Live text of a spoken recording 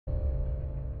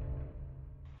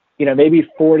maybe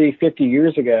 40, 50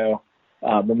 years ago,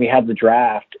 when we had the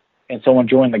draft and someone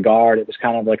joined the Guard, it was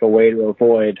kind of like a way to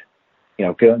avoid,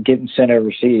 getting sent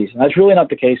overseas. And that's really not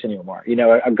the case anymore.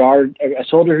 A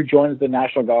soldier who joins the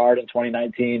National Guard in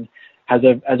 2019 has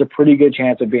a pretty good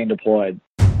chance of being deployed.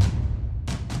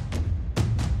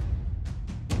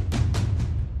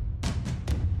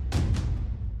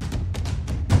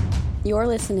 You're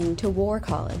listening to War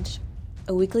College,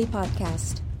 a weekly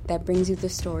podcast that brings you the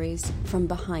stories from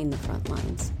behind the front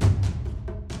lines.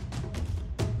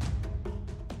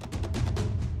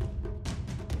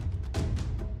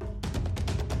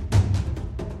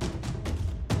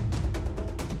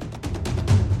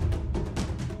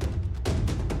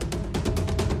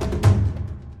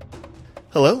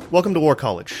 Hello, welcome to War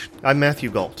College. I'm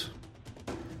Matthew Galt.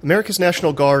 America's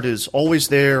National Guard is always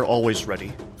there, always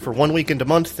ready. For 1 weekend a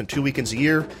month and 2 weekends a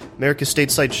year, America's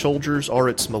stateside soldiers are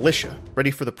its militia,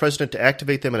 ready for the president to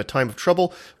activate them in a time of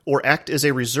trouble or act as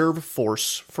a reserve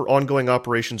force for ongoing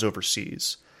operations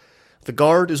overseas. The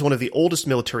Guard is one of the oldest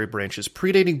military branches,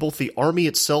 predating both the Army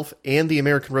itself and the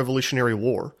American Revolutionary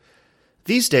War.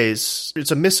 These days,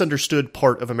 it's a misunderstood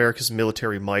part of America's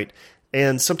military might,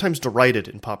 and sometimes derided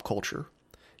in pop culture.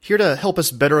 Here to help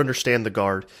us better understand the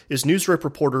Guard is newsrep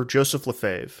reporter Joseph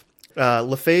Lefebvre.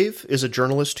 Lefebvre is a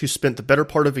journalist who spent the better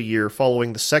part of a year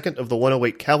following the 2nd of the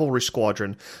 108 Cavalry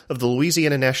Squadron of the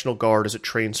Louisiana National Guard as it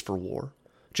trains for war.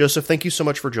 Joseph, thank you so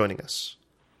much for joining us.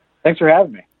 Thanks for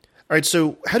having me. All right,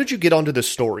 so how did you get onto this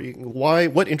story?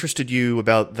 What interested you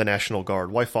about the National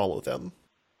Guard? Why follow them?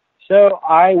 So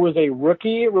I was a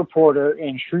rookie reporter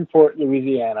in Shreveport,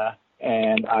 Louisiana,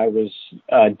 and I was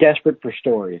desperate for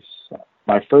stories.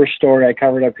 My first story I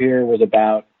covered up here was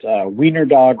about wiener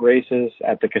dog races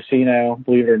at the casino,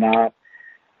 believe it or not.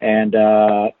 And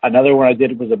another one I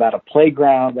did was about a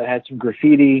playground that had some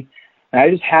graffiti. And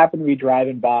I just happened to be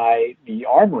driving by the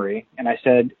armory, and I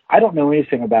said, I don't know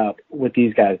anything about what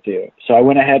these guys do. So I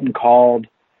went ahead and called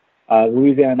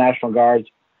Louisiana National Guard's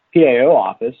PAO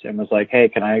office and was like, hey,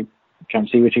 can I come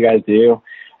see what you guys do?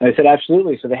 And they said,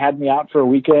 absolutely. So they had me out for a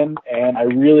weekend, and I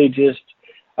really just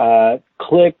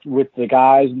clicked with the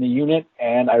guys in the unit,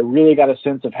 and I really got a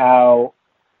sense of how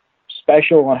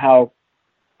special and how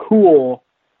cool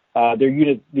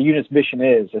the unit's mission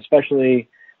is, especially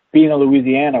being in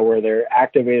Louisiana where they're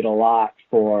activated a lot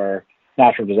for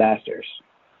natural disasters.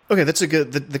 Okay,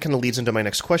 that kind of leads into my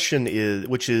next question,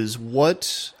 which is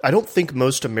what I don't think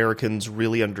most Americans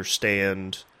really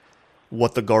understand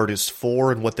what the Guard is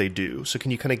for and what they do. So can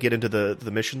you kind of get into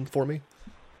the mission for me?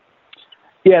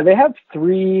 Yeah, they have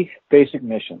 3 basic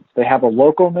missions. They have a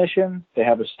local mission, they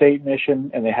have a state mission,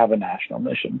 and they have a national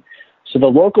mission. So the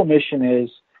local mission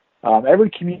is every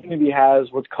community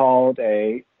has what's called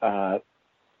a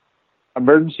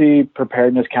emergency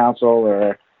preparedness council,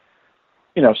 or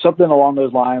something along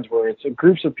those lines, where it's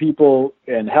groups of people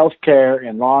in healthcare,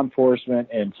 in law enforcement,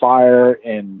 in fire,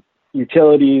 in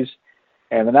utilities,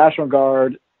 and the National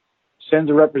Guard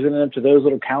sends a representative to those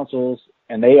little councils,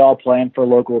 and they all plan for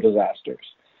local disasters.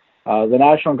 The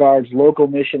National Guard's local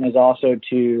mission is also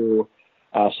to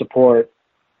support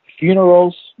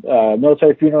funerals,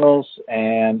 military funerals,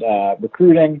 and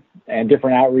recruiting and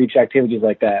different outreach activities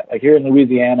like that. Like here in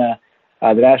Louisiana,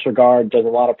 the National Guard does a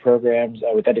lot of programs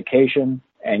with education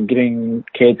and getting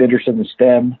kids interested in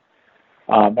STEM.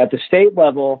 At the state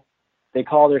level, they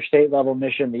call their state level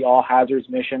mission the All Hazards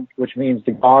Mission, which means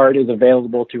the Guard is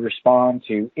available to respond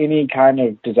to any kind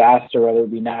of disaster, whether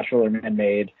it be natural or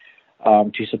man-made,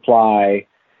 to supply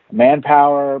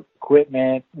manpower,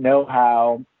 equipment,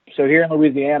 know-how. So here in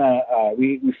Louisiana,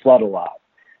 we flood a lot.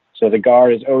 So the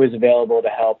Guard is always available to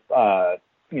help,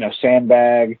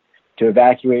 sandbag, to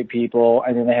evacuate people,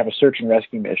 and then they have a search and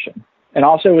rescue mission. And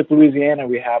also with Louisiana,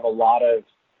 we have a lot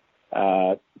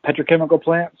of petrochemical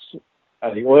plants.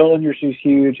 The oil industry is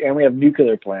huge, and we have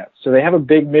nuclear plants. So they have a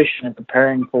big mission in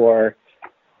preparing for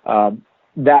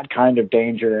that kind of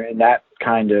danger and that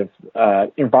kind of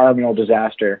environmental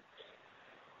disaster.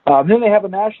 Then they have a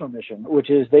national mission,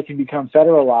 which is they can become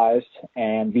federalized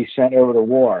and be sent over to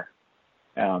war.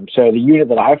 So the unit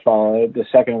that I followed, the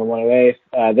 2nd of the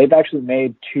 108th, they've actually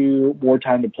made 2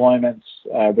 wartime deployments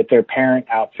with their parent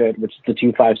outfit, which is the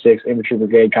 256 Infantry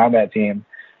Brigade Combat Team,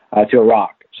 to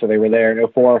Iraq. So they were there in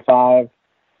 04-05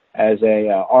 as a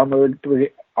armored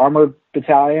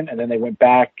battalion, and then they went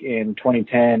back in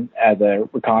 2010 as a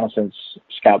reconnaissance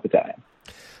scout battalion.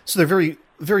 So they're very,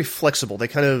 very flexible.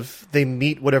 They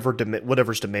meet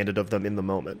whatever's demanded of them in the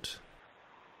moment.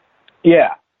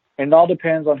 Yeah, and it all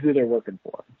depends on who they're working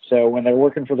for. So when they're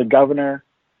working for the governor,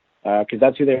 because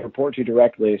that's who they report to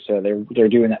directly, so they're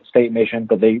doing that state mission,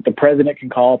 but the president can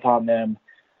call upon them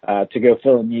to go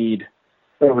fill a need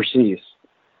overseas.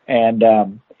 And,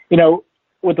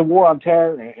 with the war on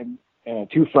terror and a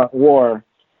two-front war,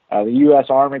 the U.S.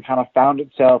 Army kind of found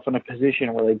itself in a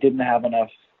position where they didn't have enough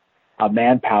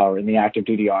manpower in the active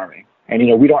duty Army. And,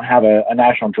 we don't have a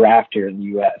national draft here in the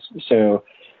U.S. So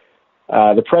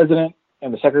the president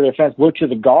and the Secretary of Defense looked to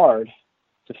the Guard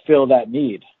to fill that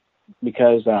need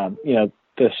because,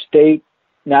 the state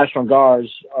National Guards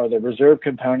are the reserve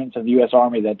components of the U.S.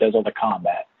 Army that does all the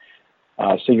combat.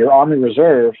 So your Army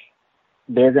Reserve,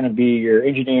 they're going to be your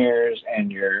engineers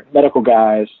and your medical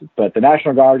guys, but the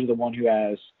National Guards are the one who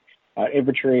has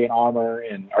infantry and armor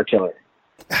and artillery.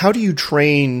 How do you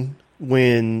train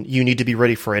when you need to be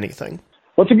ready for anything?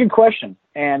 Well, it's a good question.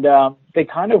 And they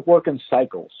kind of work in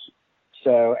cycles.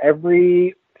 So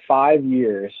every 5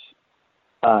 years,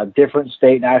 different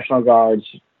state National Guards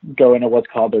go into what's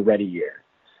called the ready year.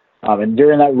 And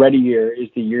during that ready year is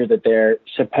the year that they're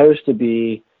supposed to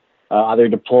be either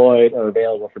deployed or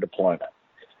available for deployment.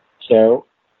 So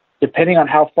depending on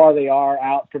how far they are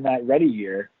out from that ready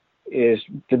year is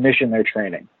the mission they're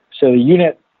training. So the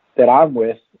unit that I'm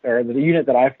with, or the unit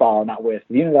that I follow, not with,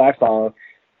 the unit that I follow,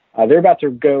 they're about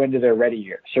to go into their ready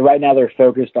year. So right now they're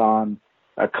focused on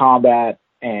combat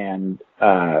and,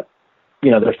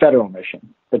 their federal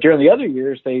mission. But during the other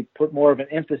years, they put more of an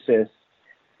emphasis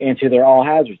into their all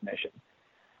hazards mission.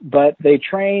 But they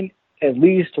train at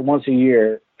least once a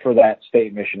year for that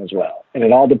state mission as well. And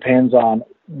it all depends on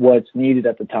what's needed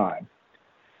at the time.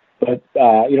 But,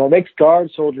 what makes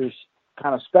Guard soldiers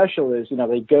kind of special is,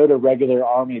 they go to regular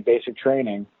Army basic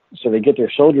training, so they get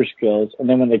their soldier skills. And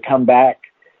then when they come back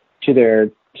to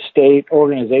their state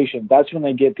organization, that's when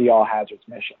they get the all hazards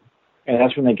mission. And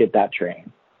that's when they get that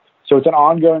training. So it's an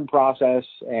ongoing process.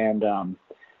 And,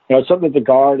 something that the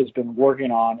Guard has been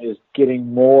working on is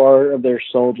getting more of their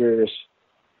soldiers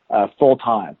full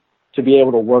time to be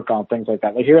able to work on things like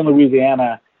that. Like here in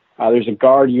Louisiana, there's a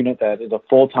Guard unit that is a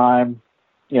full-time,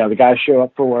 the guys show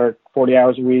up for work 40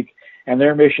 hours a week, and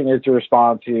their mission is to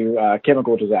respond to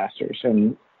chemical disasters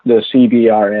and the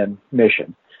CBRN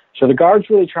mission. So the Guard's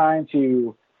really trying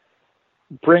to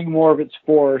bring more of its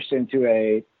force into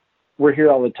a we're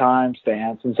here all the time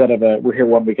stance instead of a we're here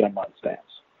 1 week in a month stance.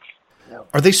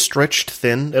 Are they stretched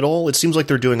thin at all? It seems like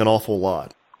they're doing an awful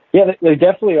lot. Yeah, they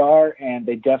definitely are, and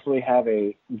they definitely have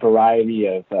a variety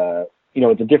of,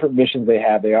 with the different missions they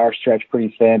have, they are stretched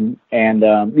pretty thin. And,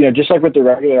 just like with the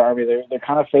regular Army, they're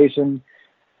kind of facing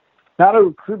not a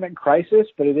recruitment crisis,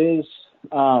 but it is,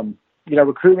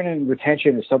 recruitment and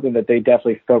retention is something that they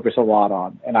definitely focus a lot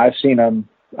on. And I've seen them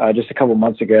just a couple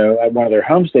months ago at one of their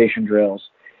home station drills.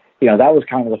 That was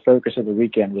kind of the focus of the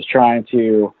weekend, was trying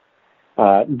to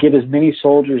get as many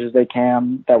soldiers as they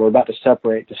can that were about to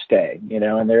separate to stay,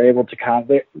 and they're able to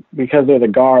because they're the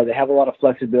Guard, they have a lot of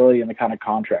flexibility in the kind of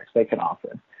contracts they can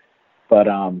offer. But,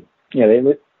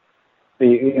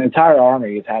 the entire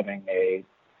Army is having a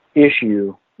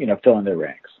issue, filling their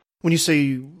ranks. When you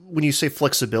say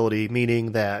flexibility,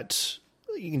 meaning that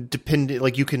you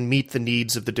can meet the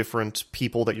needs of the different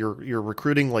people that you're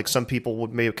recruiting, like some people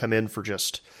may have come in for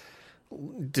just,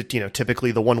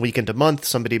 typically the 1 weekend a month,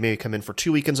 somebody may come in for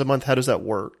 2 weekends a month. How does that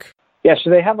work? Yeah, so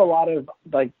they have a lot of,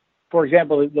 for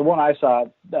example, the one I saw,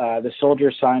 the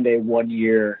soldiers signed a 1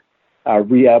 year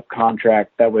re-up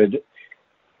contract that would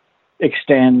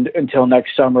extend until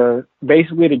next summer,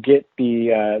 basically to get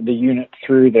the unit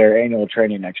through their annual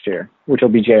training next year, which will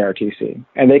be JRTC.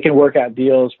 And they can work out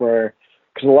deals because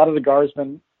a lot of the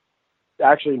Guardsmen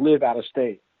actually live out of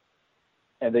state,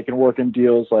 and they can work in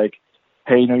deals like,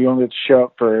 hey, you only have to show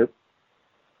up for,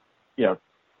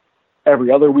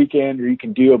 every other weekend, or you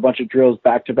can do a bunch of drills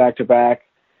back to back to back.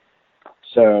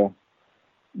 So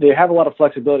they have a lot of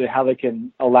flexibility in how they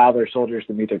can allow their soldiers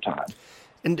to meet their time.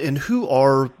 And who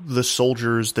are the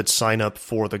soldiers that sign up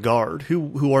for the Guard?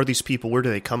 Who are these people? Where do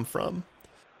they come from?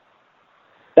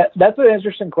 That's an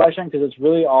interesting question because it's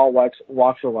really all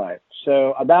walks of life.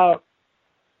 So about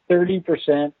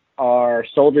 30% are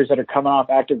soldiers that are coming off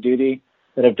active duty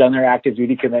that have done their active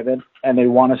duty commitment and they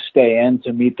want to stay in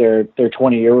to meet their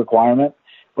 20-year requirement,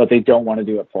 but they don't want to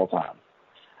do it full time.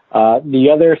 The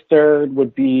other third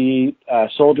would be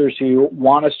soldiers who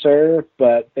want to serve,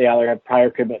 but they either have prior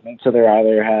commitments, so they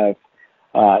either have,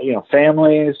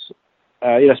 families,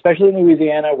 especially in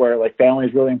Louisiana where family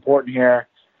is really important here.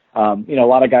 A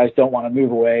lot of guys don't want to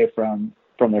move away from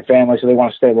their family, so they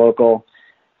want to stay local.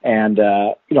 And,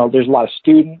 there's a lot of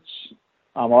students,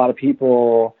 a lot of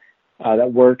people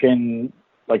that work in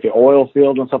the oil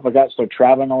field and stuff like that, so they're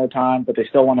traveling all the time, but they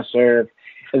still want to serve.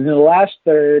 And then the last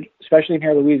third, especially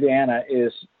here in Louisiana,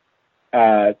 is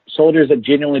soldiers that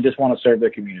genuinely just want to serve their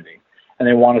community. and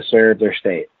they want to serve their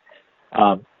state.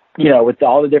 With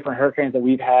all the different hurricanes that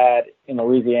we've had in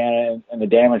Louisiana and the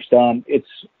damage done, it's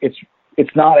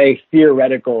not a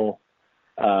theoretical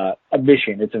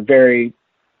mission.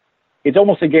 It's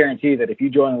almost a guarantee that if you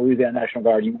join the Louisiana National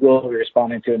Guard, you will be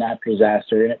responding to a natural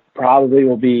disaster, and it probably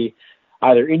will be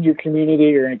either in your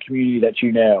community or in a community that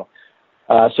you know.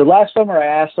 So last summer, I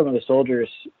asked some of the soldiers,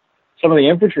 some of the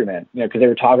infantrymen, because they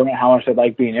were talking about how much they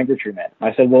like being infantrymen.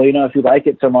 I said, well, if you like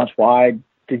it so much, why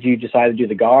did you decide to do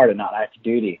the Guard and not active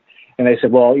duty? And they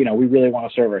said, well, we really want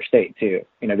to serve our state too,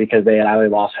 because they had either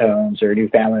lost homes or knew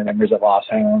family members that lost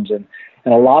homes. And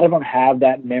a lot of them have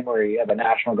that memory of a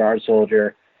National Guard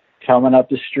soldier coming up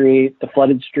the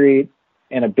flooded street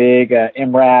in a big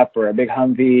MRAP or a big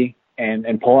Humvee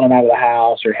and pulling them out of the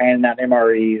house or handing out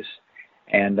MREs.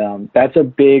 And that's a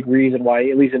big reason why,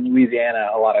 at least in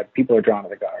Louisiana, a lot of people are drawn to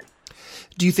the Guard.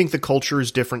 Do you think the culture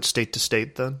is different state to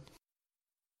state then?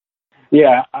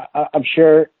 Yeah, I'm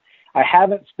sure. I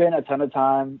haven't spent a ton of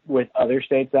time with other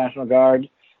states' National Guard,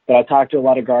 but I talked to a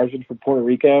lot of Guardsmen from Puerto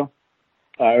Rico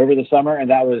over the summer, and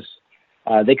that was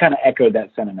they kind of echoed that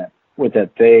sentiment with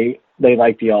it. They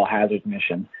like the all-hazard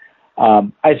mission.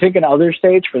 I think in other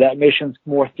states, for that mission's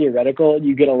more theoretical,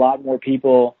 you get a lot more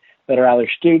people that are either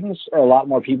students or a lot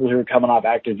more people who are coming off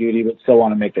active duty but still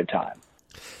want to make their time.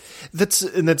 That's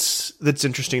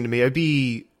interesting to me.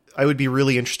 I would be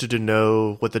really interested to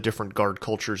know what the different Guard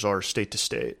cultures are state to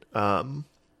state.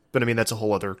 But I mean, that's a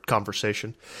whole other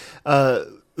conversation.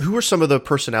 Who are some of the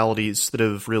personalities that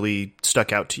have really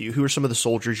stuck out to you? Who are some of the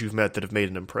soldiers you've met that have made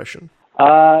an impression?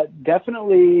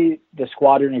 Definitely the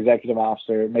squadron executive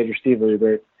officer, Major Steve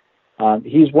Rubert.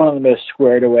 He's one of the most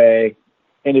squared away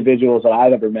individuals that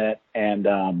I've ever met,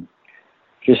 and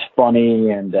just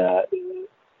funny and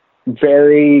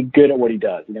very good at what he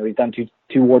does. He's done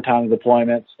two wartime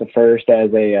deployments. The first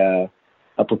as a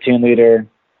platoon leader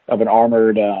of an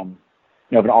armored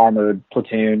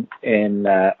platoon in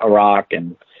Iraq,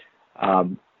 and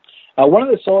one of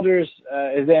the soldiers,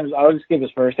 his name, I'll just give his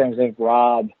first name. His name's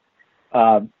Rob.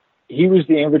 He was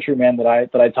the infantryman that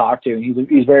I talked to, and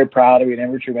he's very proud to be an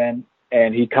infantryman,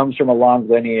 and he comes from a long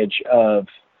lineage of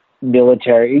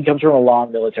military. He comes from a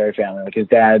long military family. Like his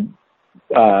dad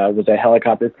was a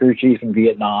helicopter crew chief in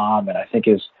Vietnam, and I think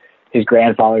his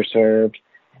grandfather served.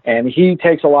 And he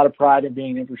takes a lot of pride in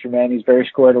being an infantryman. He's very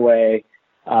squared away.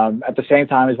 At the same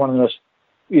time, he's one of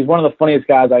the funniest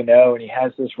guys I know, and he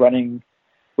has this running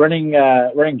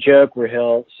joke where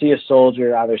he'll see a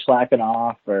soldier either slacking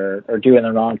off or doing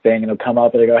the wrong thing, and he'll come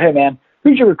up and he'll go, "Hey man,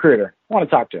 who's your recruiter? I want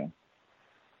to talk to him."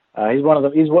 He's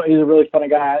a really funny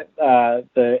guy.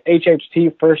 The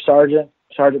HHT first sergeant,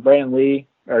 Sergeant Lee,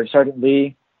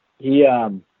 he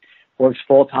works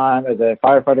full time as a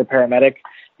firefighter paramedic,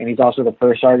 and he's also the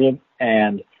first sergeant.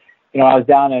 And I was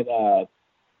down at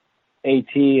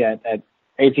at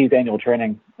AT's annual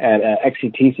training at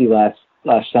XCTC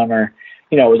last summer.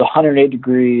 It was 108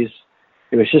 degrees.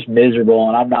 It was just miserable,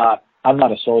 and I'm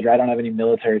not a soldier. I don't have any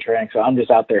military training, so I'm just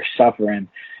out there suffering.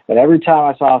 But every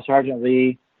time I saw Sergeant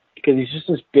Lee, because he's just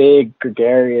this big,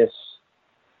 gregarious,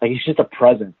 like he's just a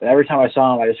presence. And every time I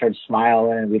saw him, I just started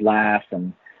smiling and we'd laugh.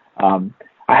 And I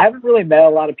haven't really met a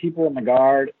lot of people in the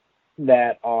Guard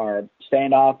that are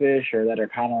standoffish or that are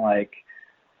kind of like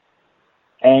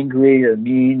angry or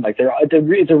mean. Like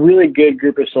it's a really good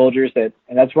group of soldiers and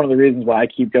that's one of the reasons why I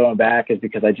keep going back, is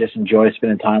because I just enjoy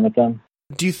spending time with them.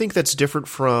 Do you think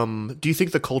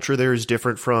the culture there is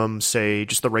different from, say,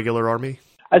 just the regular Army?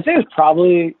 I'd say it's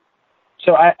probably,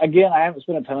 so I haven't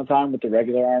spent a ton of time with the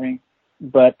regular Army,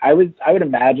 but I would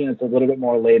imagine it's a little bit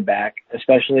more laid back,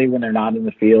 especially when they're not in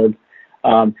the field.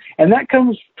 And that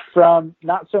comes from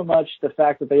not so much the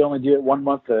fact that they only do it 1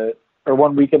 month or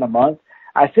 1 week in a month.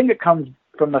 I think it comes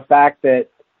from the fact that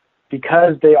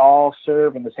because they all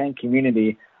serve in the same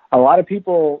community, a lot of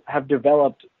people have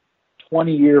developed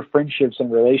 20-year friendships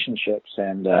and relationships.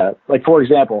 And like, for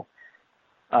example,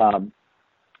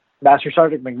 Master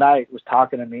Sergeant McKnight was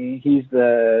talking to me. He's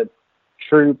the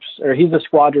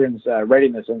squadron's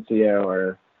readiness NCO,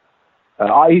 or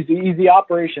he's the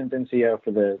operations NCO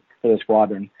for the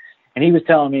squadron. And he was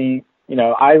telling me,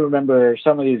 I remember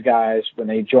some of these guys when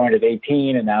they joined at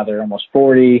 18 and now they're almost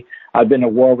 40. I've been to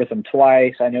war with them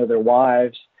twice. I know their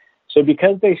wives. So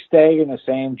because they stay in the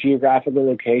same geographical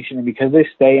location and because they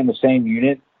stay in the same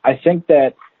unit, I think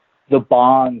that the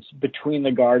bonds between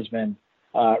the Guardsmen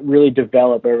really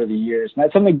develop over the years. And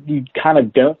that's something you kind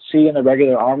of don't see in the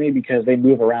regular Army because they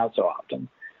move around so often.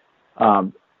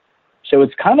 So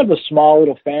it's kind of a small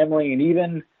little family, and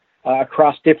even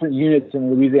across different units in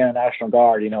the Louisiana National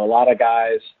Guard, a lot of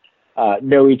guys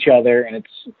know each other, and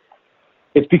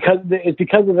it's because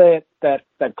of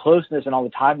that closeness and all the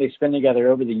time they spend together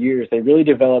over the years. They really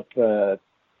develop good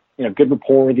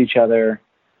rapport with each other,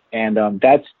 and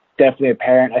that's definitely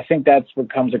apparent. I think that's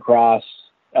what comes across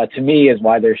to me is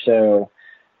why they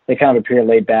kind of appear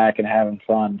laid back and having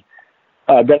fun.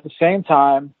 But at the same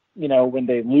time, when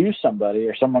they lose somebody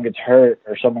or someone gets hurt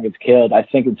or someone gets killed, I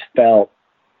think it's felt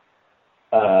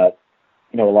a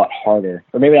lot harder,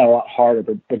 or maybe not a lot harder,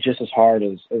 but just as hard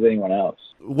as anyone else.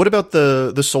 What about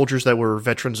the soldiers that were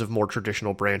veterans of more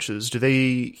traditional branches? Do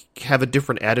they have a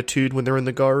different attitude when they're in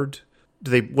the Guard?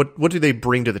 What do they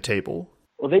bring to the table?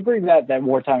 Well, they bring that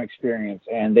wartime experience,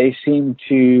 and they seem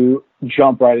to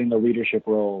jump right into leadership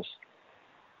roles,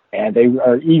 and they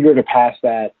are eager to pass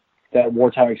that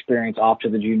wartime experience off to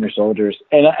the junior soldiers.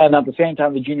 And at the same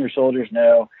time, the junior soldiers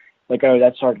know, like, oh,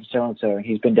 that's Sergeant so-and-so, and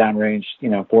he's been downrange,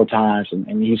 4 times,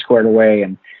 and he's squared away,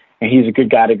 and he's a good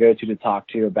guy to go to talk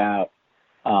to about,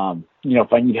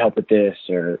 if I need help with this,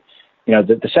 or,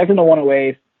 the second to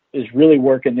 108 is really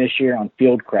working this year on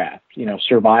field craft,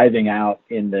 surviving out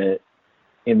in the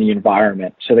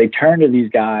environment. So they turn to these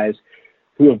guys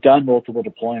who have done multiple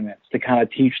deployments to kind of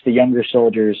teach the younger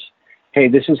soldiers, hey,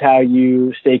 this is how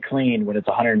you stay clean when it's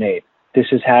 108. This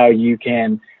is how you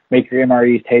can make your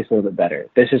MREs taste a little bit better.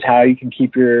 This is how you can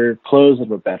keep your clothes a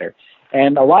little bit better.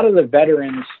 And a lot of the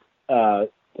veterans,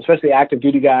 especially active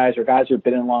duty guys or guys who have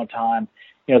been in a long time,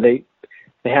 they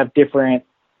have different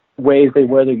ways they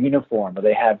wear their uniform, or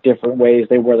they have different ways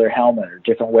they wear their helmet, or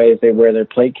different ways they wear their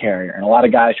plate carrier. And a lot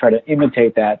of guys try to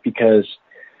imitate that because,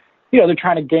 they're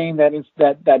trying to gain that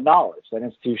knowledge, that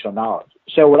institutional knowledge.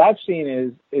 So what I've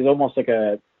seen is almost like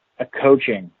a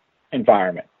coaching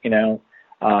environment,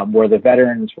 where the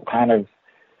veterans will kind of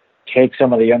take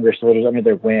some of the younger soldiers under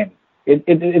their wing.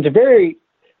 It's a very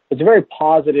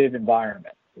positive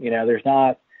environment.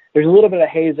 There's a little bit of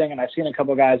hazing, and I've seen a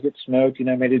couple of guys get smoked,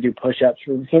 maybe do push-ups.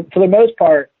 For the most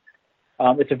part,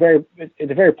 it's a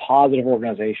very positive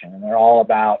organization, and they're all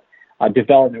about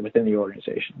development within the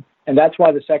organization. And that's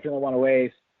why the 2nd and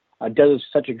the 108th does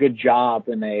such a good job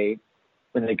when they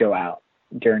go out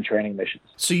during training missions.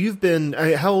 So you've been,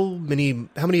 how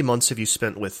many months have you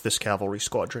spent with this cavalry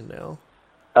squadron now?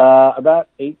 About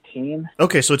 18.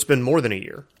 Okay, so it's been more than a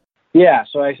year. Yeah,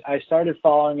 so I started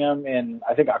following them in,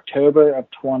 I think, October of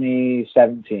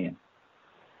 2017.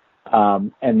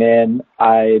 And then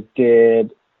I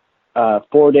did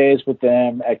 4 days with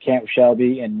them at Camp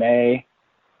Shelby in May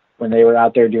when they were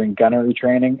out there doing gunnery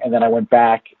training. And then I went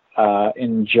back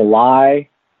in July,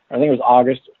 I think it was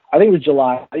August. I think it was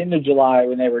July, end of July,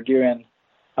 when they were doing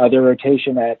their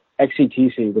rotation at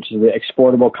XCTC, which is the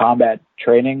Exportable Combat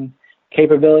Training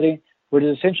Capability, which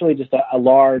is essentially just a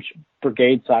large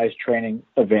brigade-sized training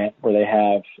event where they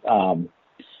have,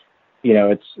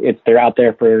 they're out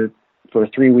there for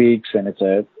 3 weeks, and it's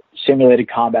a simulated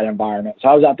combat environment. So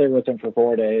I was out there with them for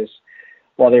 4 days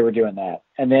while they were doing that.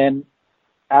 And then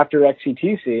after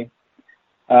XCTC,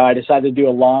 I decided to do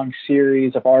a long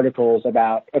series of articles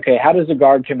about, okay, how does the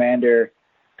Guard commander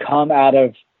come out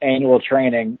of annual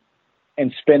training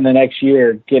and spend the next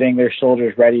year getting their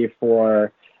soldiers ready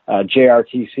for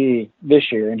JRTC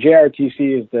this year? And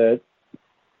JRTC is the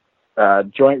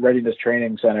Joint Readiness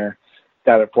Training Center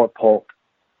down at Fort Polk.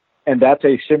 And that's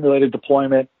a simulated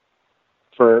deployment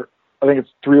for, I think it's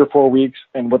 3 or 4 weeks.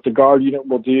 And what the Guard unit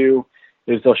will do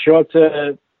is they'll show up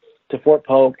to Fort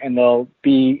Polk, and they'll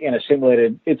be in a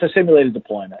simulated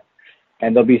deployment.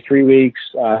 And they'll be 3 weeks,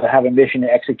 have a mission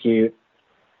to execute,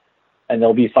 and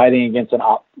they'll be fighting against an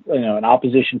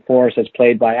opposition force that's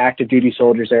played by active duty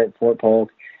soldiers there at Fort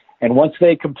Polk. And once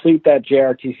they complete that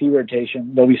JRTC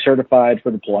rotation, they'll be certified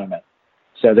for deployment.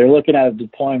 So they're looking at a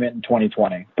deployment in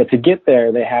 2020. But to get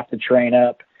there, they have to train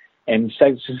up and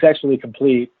successfully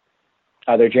complete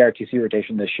their JRTC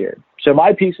rotation this year. So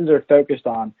my pieces are focused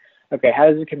on, okay, how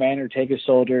does the commander take his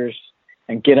soldiers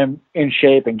and get them in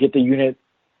shape and get the unit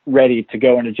ready to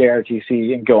go into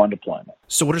JRTC and go on deployment?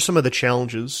 So what are some of the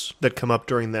challenges that come up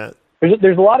during that?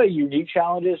 There's a lot of unique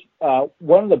challenges.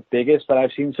 One of the biggest that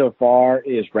I've seen so far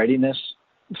is readiness.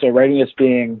 So readiness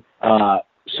being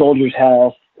soldiers'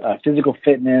 health, physical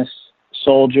fitness,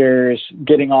 soldiers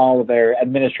getting all of their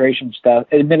administration stuff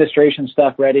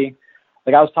ready.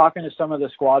 Like I was talking to some of the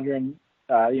squadron,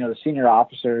 the senior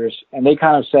officers, and they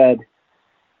kind of said,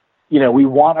 we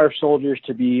want our soldiers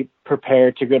to be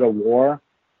prepared to go to war,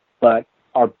 but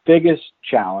our biggest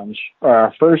challenge, or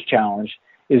our first challenge,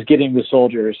 is getting the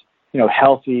soldiers,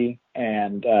 healthy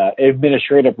and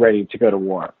administrative ready to go to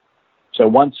war. So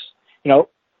once,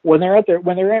 when they're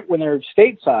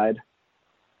stateside,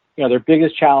 their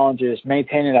biggest challenge is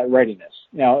maintaining that readiness.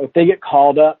 Now, if they get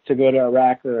called up to go to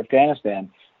Iraq or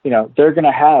Afghanistan, they're going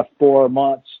to have 4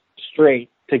 months straight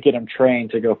to get them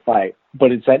trained to go fight.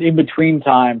 But it's that in-between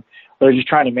time where they're just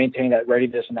trying to maintain that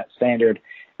readiness and that standard.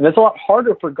 And that's a lot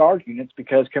harder for guard units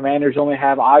because commanders only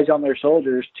have eyes on their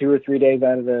soldiers 2 or 3 days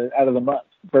out of the month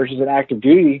versus an active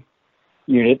duty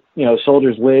unit.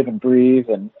 Soldiers live and breathe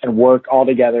and work all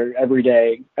together every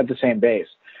day at the same base.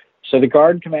 So the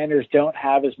guard commanders don't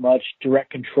have as much direct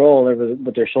control over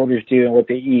what their soldiers do and what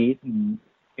they eat and,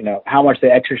 how much they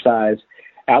exercise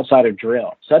outside of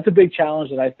drill. So that's a big challenge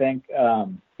that I think,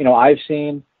 I've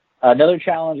seen. Another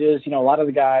challenge is, a lot of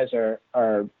the guys are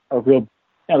real,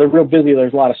 they're real busy.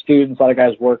 There's a lot of students, a lot of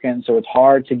guys working. So it's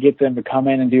hard to get them to come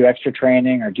in and do extra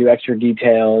training or do extra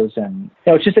details. And,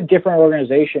 it's just a different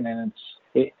organization. And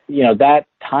that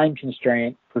time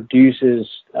constraint produces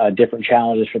different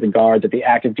challenges for the guard that the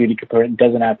active duty component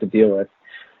doesn't have to deal with.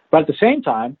 But at the same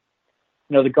time,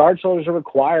 the guard soldiers are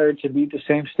required to meet the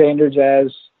same standards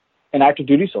as an active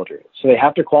duty soldier. So they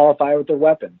have to qualify with their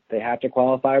weapon. They have to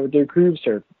qualify with their crew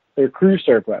serve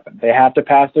weapon. They have to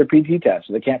pass their PT test,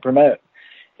 so they can't promote.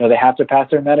 They have to pass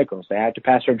their medicals. They have to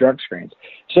pass their drug screens.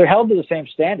 So they're held to the same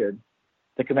standard.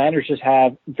 The commanders just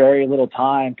have very little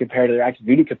time compared to their active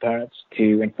duty components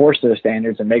to enforce those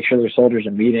standards and make sure their soldiers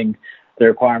are meeting the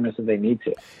requirements that they need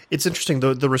to. It's interesting,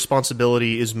 the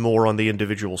responsibility is more on the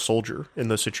individual soldier in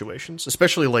those situations,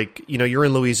 especially you're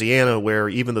in Louisiana where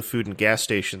even the food and gas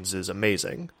stations is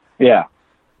amazing. Yeah.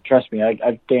 Trust me,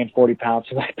 I've gained 40 pounds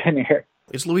since I've been here.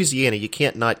 It's Louisiana. You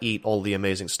can't not eat all the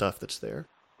amazing stuff that's there.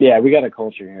 Yeah, we got a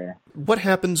culture here. What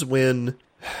happens when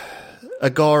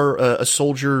a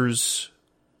soldier's,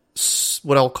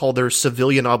 what I'll call their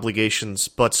civilian obligations,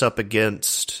 butts up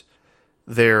against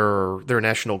their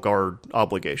National Guard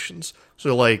obligations?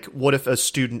 So, what if a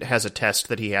student has a test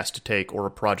that he has to take or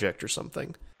a project or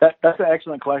something? That's an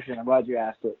excellent question. I'm glad you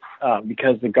asked it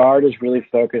because the Guard is really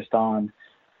focused on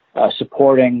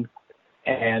supporting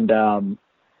and,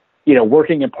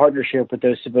 working in partnership with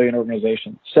those civilian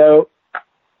organizations. So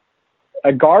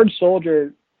a Guard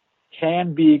soldier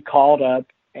can be called up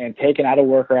and taken out of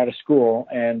work or out of school.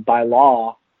 And by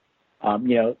law, I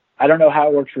don't know how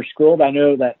it works for school, but I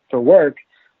know that for work,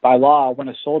 by law, when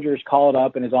a soldier is called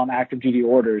up and is on active duty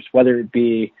orders, whether it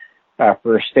be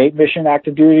for a state mission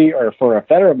active duty or for a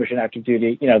federal mission active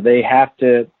duty, they have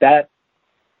to, that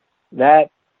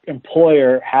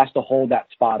employer has to hold that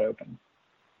spot open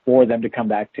for them to come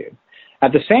back to.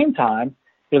 At the same time,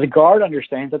 the Guard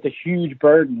understands that's a huge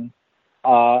burden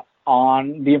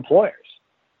on the employers.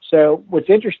 So what's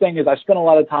interesting is I spent a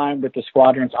lot of time with the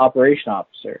squadron's operation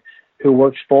officer who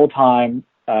works full-time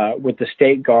with the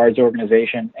state Guards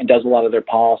organization and does a lot of their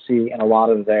policy and a lot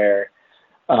of their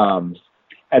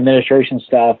administration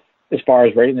stuff as far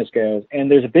as readiness goes.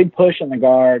 And there's a big push in the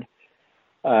Guard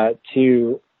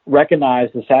to recognize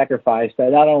the sacrifice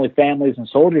that not only families and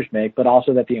soldiers make, but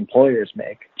also that the employers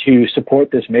make to support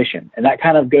this mission. And that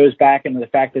kind of goes back into the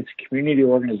fact that it's a community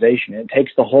organization. It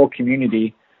takes the whole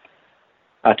community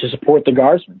to support the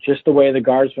Guardsmen. Just the way the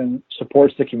Guardsman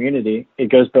supports the community, it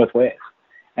goes both ways.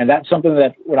 And that's something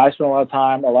that when I spend a lot of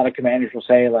time, a lot of commanders will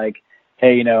say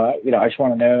hey, I just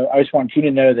want you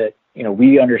to know that,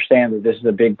 we understand that this is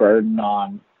a big burden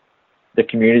on the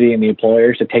community and the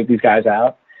employers to take these guys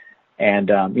out.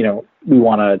 And, we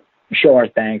want to show our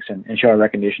thanks and show our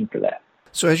recognition for that.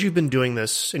 So as you've been doing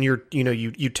this and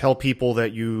you tell people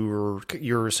that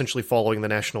you're essentially following the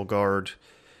National Guard,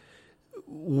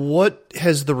 what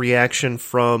has the reaction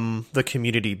from the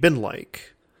community been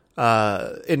like?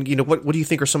 And what do you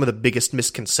think are some of the biggest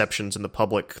misconceptions in the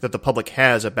public that the public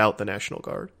has about the National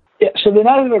Guard? Yeah, so the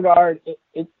National Guard,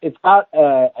 it's got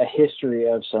a history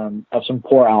of some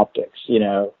poor optics,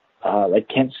 like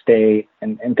Kent State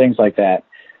and things like that.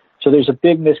 So there's a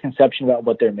big misconception about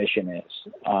what their mission is.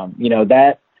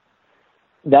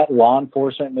 That law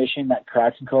enforcement mission, that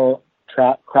crowd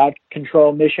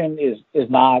control mission is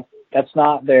not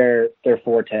their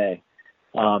forte.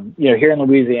 Here in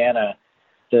Louisiana,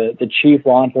 the chief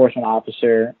law enforcement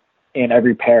officer in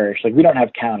every parish, we don't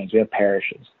have counties, we have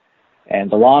parishes. And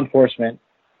the law enforcement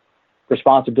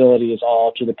responsibility is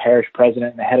all to the parish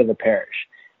president and the head of the parish.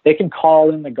 They can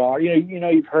call in the Guard.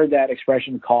 You've heard that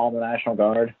expression, call in the National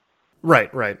Guard.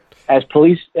 Right. As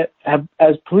police have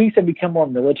become more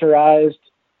militarized,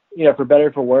 for better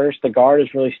or for worse, the Guard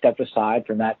has really stepped aside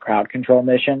from that crowd control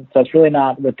mission. So it's really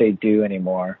not what they do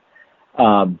anymore.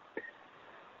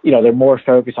 They're more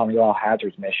focused on the all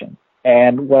hazards mission.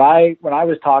 And when I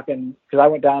was talking, because I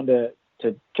went down to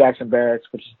Jackson Barracks,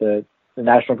 which is the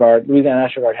National Guard, Louisiana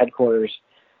National Guard headquarters,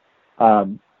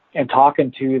 and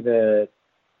talking to the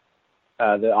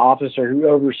officer who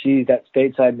oversees that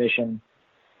stateside mission,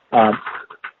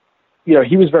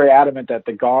 he was very adamant that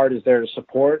the Guard is there to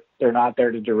support. They're not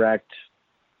there to direct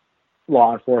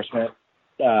law enforcement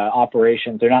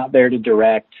operations. They're not there to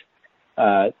direct,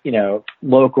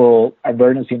 local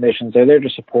emergency missions. They're there to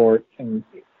support and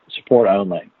support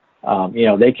only.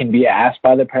 They can be asked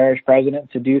by the parish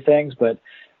president to do things, but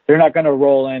they're not going to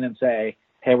roll in and say,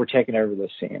 hey, we're taking over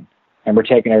this scene and we're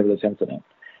taking over this incident.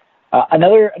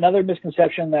 Another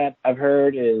misconception that I've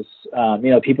heard is,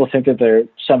 people think that they're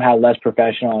somehow less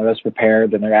professional or less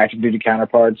prepared than their active duty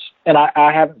counterparts. And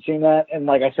I haven't seen that. And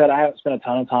like I said, I haven't spent a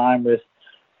ton of time with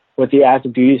the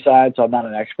active duty side, so I'm not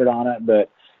an expert on it.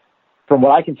 But from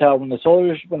what I can tell, when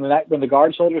the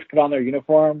Guard soldiers put on their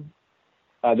uniform,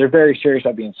 they're very serious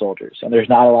about being soldiers. And there's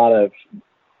not a lot of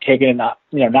not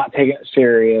taking it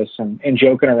serious and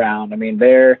joking around. I mean,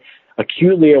 they're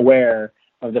acutely aware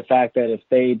of the fact that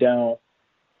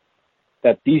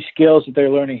that these skills that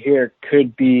they're learning here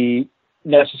could be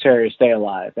necessary to stay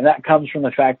alive. And that comes from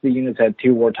the fact the units had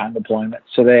 2 wartime deployments.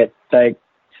 So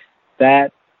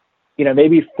that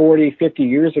maybe 40, 50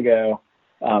 years ago,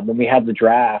 when we had the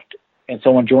draft and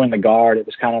someone joined the Guard, it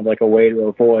was kind of like a way to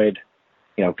avoid,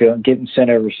 getting sent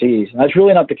overseas. And that's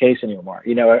really not the case anymore.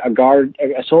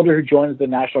 A soldier who joins the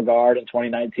National Guard in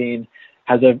 2019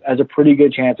 has a pretty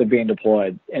good chance of being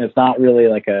deployed. And it's not really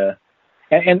like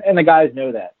and the guys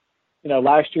know that.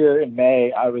 Last year in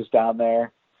May, I was down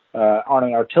there on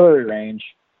an artillery range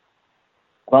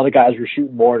while the guys were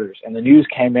shooting mortars, and the news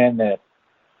came in that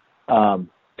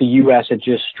the U.S. had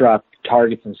just struck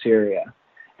targets in Syria.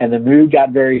 And the mood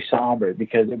got very somber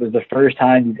because it was the first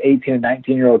time these 18 and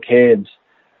 19-year-old kids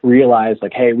realized,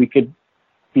 like, hey, we could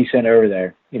be sent over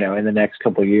there, in the next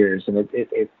couple of years. And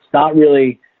it's not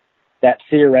really that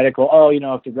theoretical,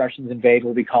 if the Russians invade,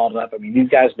 we'll be called up. I mean, these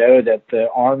guys know that the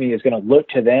Army is going to look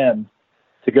to them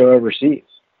to go overseas,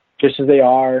 just as they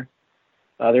are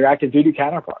their active duty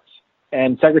counterparts.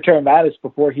 And Secretary Mattis,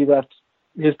 before he left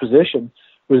his position,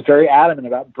 was very adamant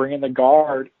about bringing the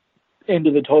Guard into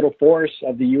the total force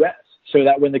of the U.S. so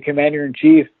that when the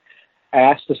Commander-in-Chief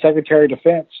asked the Secretary of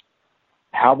Defense,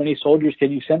 how many soldiers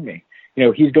can you send me?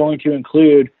 He's going to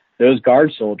include those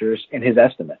Guard soldiers in his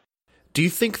estimate. Do you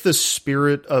think the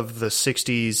spirit of the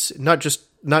 60s,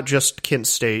 not just Kent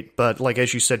State, but like,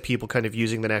 as you said, people kind of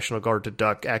using the National Guard to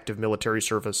duck active military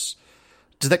service,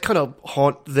 does that kind of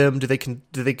haunt them? Do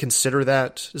they consider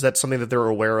that? Is that something that they're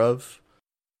aware of?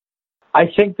 I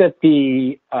think that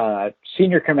the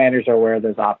senior commanders are aware of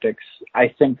those optics.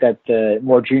 I think that the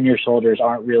more junior soldiers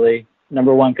aren't really,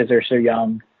 number one, because they're so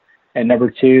young, and number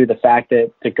two, the fact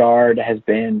that the Guard has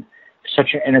been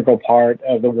such an integral part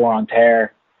of the War on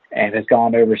Terror and has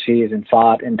gone overseas and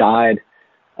fought and died,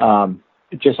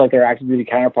 just like their active duty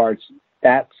counterparts.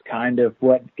 That's kind of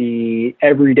what the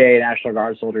everyday National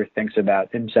Guard soldier thinks about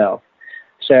himself.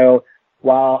 So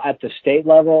while at the state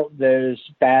level, those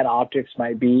bad optics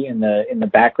might be in the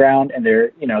background, and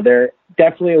they're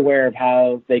definitely aware of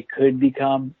how they could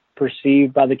become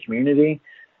perceived by the community.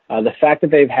 The fact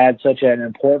that they've had such an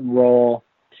important role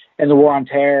in the War on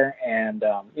Terror, and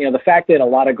the fact that a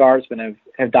lot of Guardsmen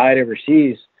have died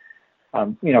overseas,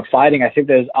 fighting, I think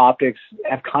those optics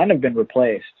have kind of been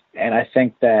replaced. And I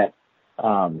think that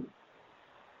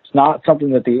it's not something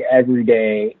that the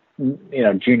everyday,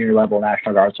 junior level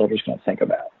National Guard soldier is going to think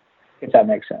about, if that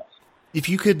makes sense. If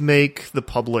you could make the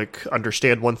public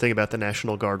understand one thing about the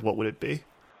National Guard, what would it be?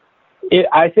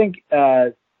 I think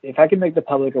if I could make the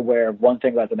public aware of one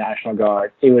thing about the National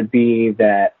Guard, it would be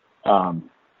that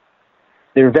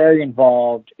they're very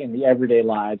involved in the everyday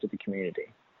lives of the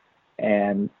community.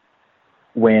 And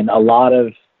when a lot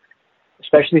of,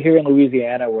 especially here in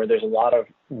Louisiana, where there's a lot of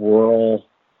rural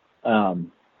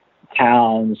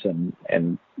towns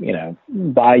and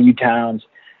bayou towns,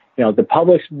 the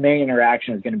public's main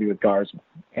interaction is going to be with Guardsmen.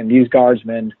 And these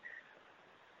Guardsmen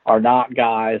are not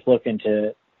guys looking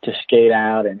to skate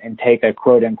out and take a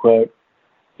quote unquote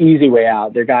easy way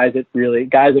out. They're guys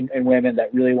and women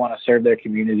that really want to serve their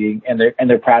community, and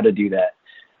they're proud to do that.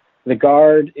 The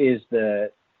Guard is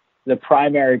the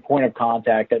primary point of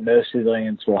contact that most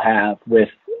civilians will have with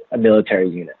a military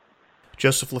unit.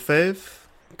 Joseph Lefebvre,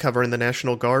 covering the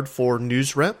National Guard for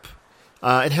News Rep.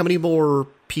 And how many more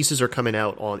pieces are coming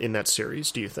out in that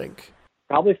series, do you think?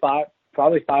 Probably five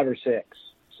or six.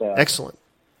 So excellent.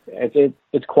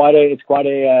 It's quite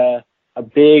a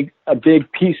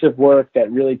big piece of work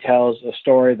that really tells a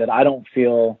story that I don't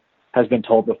feel has been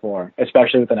told before,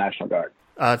 especially with the National Guard.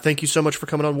 Thank you so much for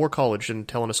coming on War College and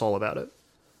telling us all about it.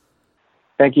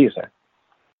 Thank you, sir.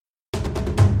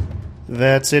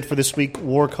 That's it for this week,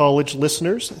 War College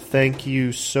listeners. Thank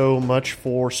you so much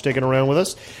for sticking around with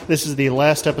us. This is the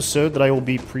last episode that I will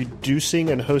be producing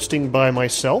and hosting by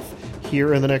myself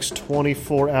here in the next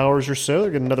 24 hours or so.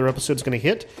 Another episode's going to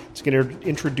hit. It's going to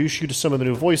introduce you to some of the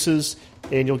new voices,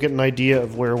 and you'll get an idea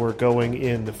of where we're going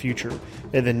in the future.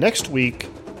 And then next week,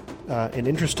 an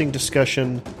interesting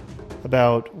discussion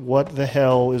about what the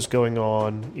hell is going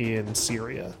on in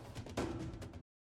Syria.